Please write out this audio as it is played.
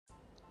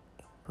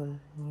Apple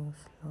News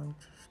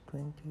launches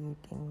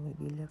 2018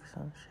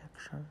 mid-election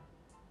section.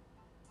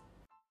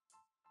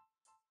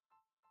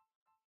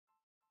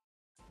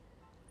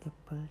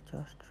 Apple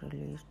just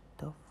released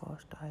the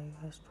first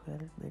iOS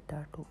 12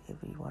 beta to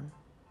everyone.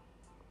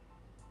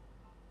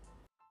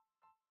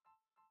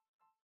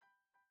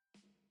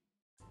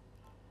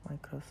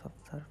 Microsoft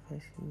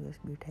Surface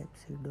USB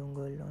Type-C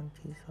dongle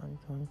launches on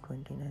June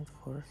 29th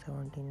for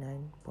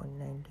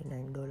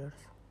 $79.99.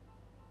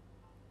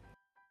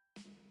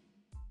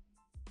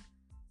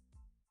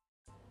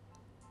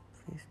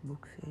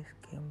 Facebook says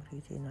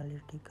Cambridge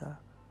Analytica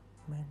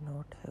may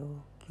not have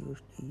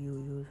accused EU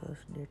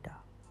users' data.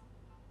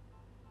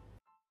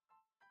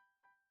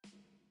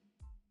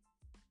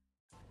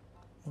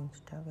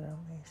 Instagram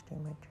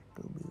estimated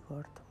to be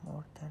worth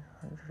more than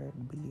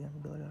 $100 billion.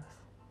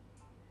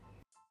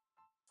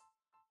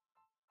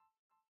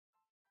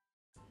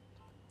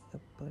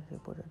 Apple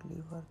reportedly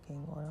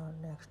working on a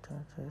next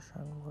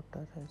generation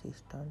water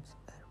resistance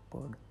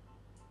AirPod.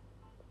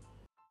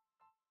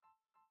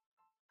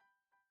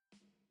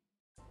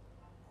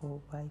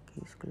 Obike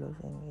is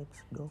closing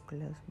its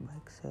dockless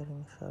bike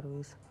sharing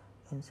service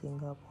in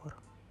Singapore.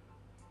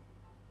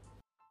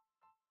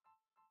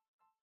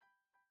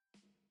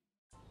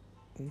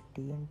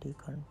 AT&T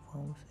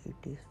confirms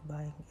it is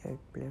buying ad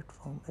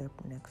platform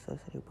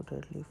AppNexus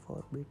reportedly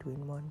for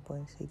between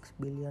 $1.6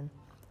 billion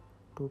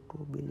to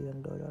 $2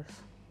 billion.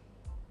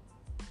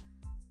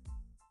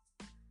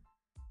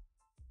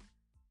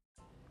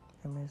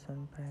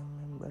 Amazon Prime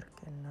member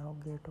can now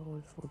get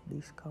all food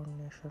discount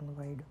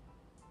nationwide.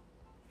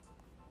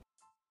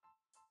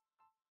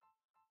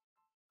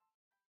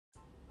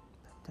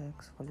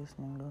 Thanks for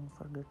listening. Don't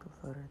forget to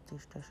follow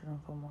registration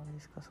for more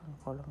discussion.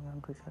 Follow me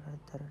on Twitter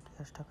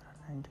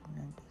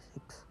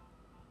 @Instagram1996.